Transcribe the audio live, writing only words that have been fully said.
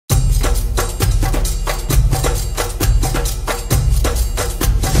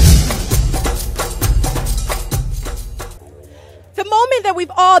that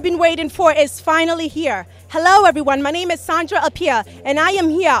we've all been waiting for is finally here. Hello everyone, my name is Sandra Apia and I am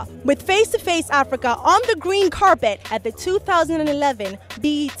here with Face to Face Africa on the green carpet at the 2011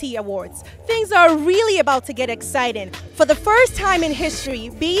 BET Awards. Things are really about to get exciting. For the first time in history,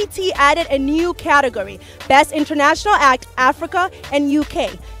 BET added a new category, Best International Act Africa and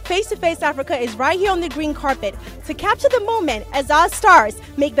UK. Face to Face Africa is right here on the green carpet to capture the moment as our stars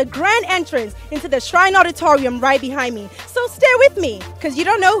make the grand entrance into the Shrine Auditorium right behind me. So stay with me, because you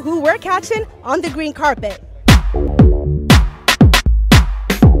don't know who we're catching on the green carpet.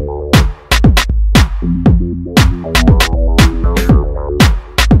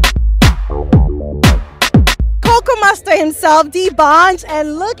 Master himself, D-Bonge,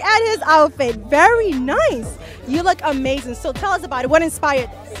 and look at his outfit. Very nice. You look amazing. So tell us about it. What inspired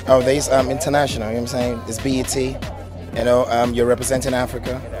this? Oh, these international, you know what I'm saying? It's BET. You know, you're representing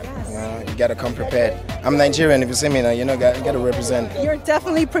Africa. Yes. You gotta come prepared. I'm Nigerian. If you see me now, you know, you gotta represent. You're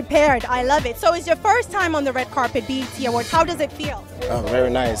definitely prepared. I love it. So it's your first time on the red carpet BET Awards. How does it feel? Oh, very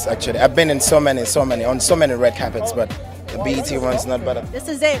nice, actually. I've been in on so many red carpets, but the BET one's not bad. This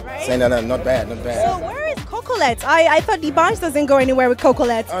is it, right? Say no, not bad, not bad. So where is Cocolette? I thought D-Bonge doesn't go anywhere with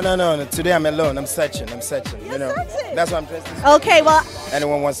Cocolette. Oh, no. Today I'm alone. I'm searching. You're you know. searching? That's why I'm dressed. Okay, well.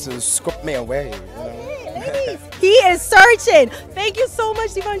 Anyone wants to scoop me away, you know. Ladies, he is searching. Thank you so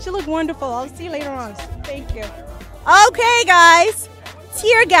much, D-Bonge. You look wonderful. I'll see you later on. Thank you. Okay, guys.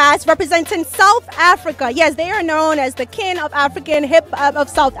 Teargas representing South Africa. Yes, they are known as the king of South African hip hop.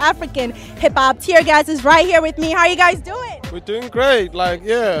 Teargas is right here with me. How are you guys doing? We're doing great. Like,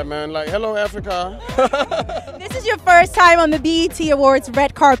 yeah, man. Like, hello, Africa. This is your first time on the BET Awards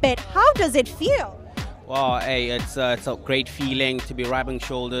red carpet. How does it feel? Well, hey, it's a great feeling to be rubbing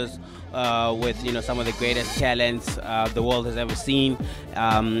shoulders with some of the greatest talents the world has ever seen.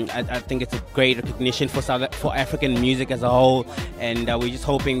 I think it's a great recognition for African music as a whole, and we're just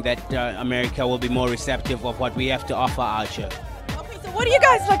hoping that America will be more receptive of what we have to offer out here. Okay, so what are you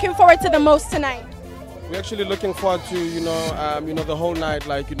guys looking forward to the most tonight? We're actually looking forward to the whole night,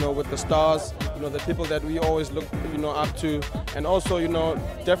 like with the stars, the people that we always look up to, and also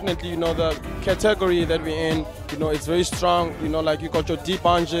definitely the category that we're in. It's very strong. Like you got your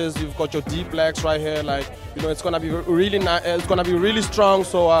D-Bonges, you've got your D-Blacks right here. Like it's gonna be really nice. It's gonna be really strong.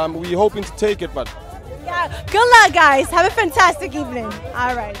 So we're hoping to take it, but. Yeah, good luck, guys. Have a fantastic evening.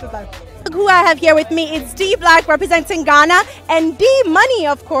 All right, goodbye. Who I have here with me is D-Black representing Ghana, and D-Money,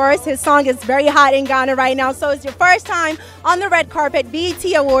 of course. His song is very hot in Ghana right now. So it's your first time on the red carpet, BET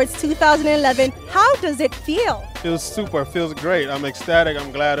Awards 2011. How does it feel? Feels super, feels great. I'm ecstatic,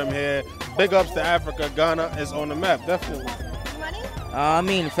 I'm glad I'm here. Big ups to Africa, Ghana is on the map, definitely.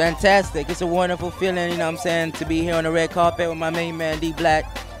 D-Money? Fantastic. It's a wonderful feeling, to be here on the red carpet with my main man, D-Black.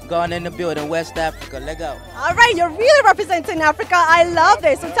 Ghana in the building, West Africa. Let go. All right, you're really representing Africa. I love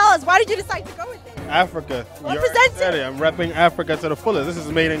this. So tell us, why did you decide to go with this? Africa. Representing. I'm repping Africa to the fullest. This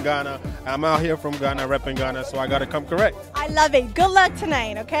is made in Ghana. I'm out here from Ghana, repping Ghana, so I got to come correct. I love it. Good luck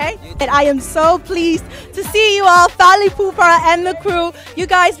tonight, okay? And I am so pleased to see you all, Fally Ipupa and the crew. You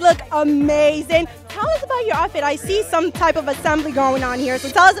guys look amazing. Tell us about your outfit. I see some type of assembly going on here, so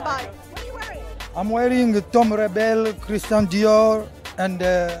tell us about it. What are you wearing? I'm wearing Tom Rebel, Christian Dior, and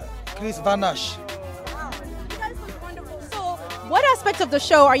Chris Vanache. Wow, you guys look wonderful. So, what aspects of the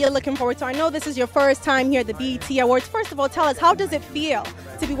show are you looking forward to? I know this is your first time here at the BET Awards. First of all, tell us, how does it feel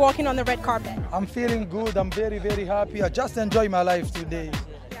to be walking on the red carpet? I'm feeling good. I'm very, very happy. I just enjoy my life today.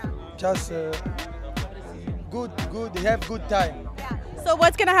 Yeah. Just good. Have good time. Yeah. So,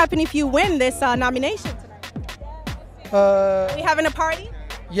 what's gonna happen if you win this nomination tonight? Are we having a party?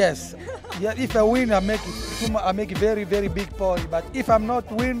 Yes. Yeah, if I win, I make a very, very big party. But if I'm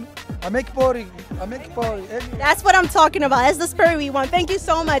not win, I make party. That's what I'm talking about. That's the spirit we want. Thank you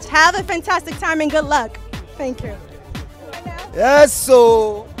so much. Have a fantastic time and good luck. Thank you. Yes,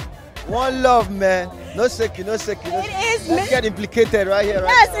 so one love, man. No shaking. It is. Let's get implicated right here.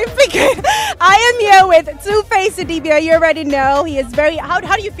 Yes, implicated. I am here with Two-Face Adibia. You already know he is very. How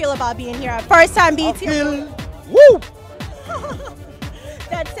do you feel about being here? First time BET. Woo!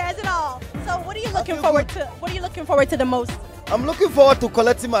 That says it all. So what are you looking forward to? What are you looking forward to the most? I'm looking forward to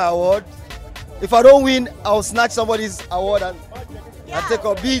collecting my award. If I don't win, I'll snatch somebody's award and take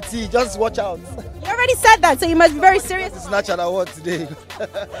a BT. Just watch out. You already said that, so you must be very serious. Snatch an award today.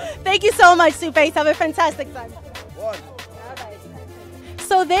 Thank you so much, Two-Face. Have a fantastic time.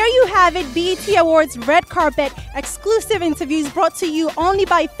 So there you have it, BET Awards red carpet exclusive interviews brought to you only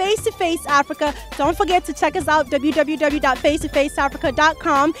by Face to Face Africa. Don't forget to check us out,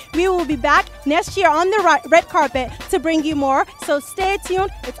 www.facetofaceafrica.com. We will be back next year on the red carpet to bring you more. So stay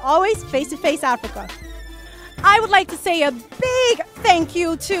tuned. It's always Face to Face Africa. I would like to say a big thank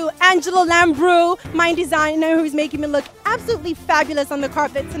you to Angelo Lambrou, my designer, who's making me look absolutely fabulous on the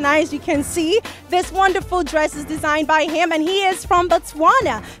carpet tonight. As you can see, this wonderful dress is designed by him, and he is from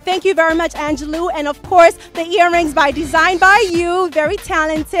Botswana. Thank you very much, Angelo. And of course, the earrings designed by you, very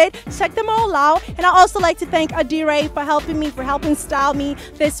talented. Check them all out. And I also like to thank Adire for helping style me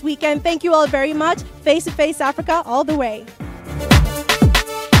this weekend. Thank you all very much. Face to Face Africa all the way.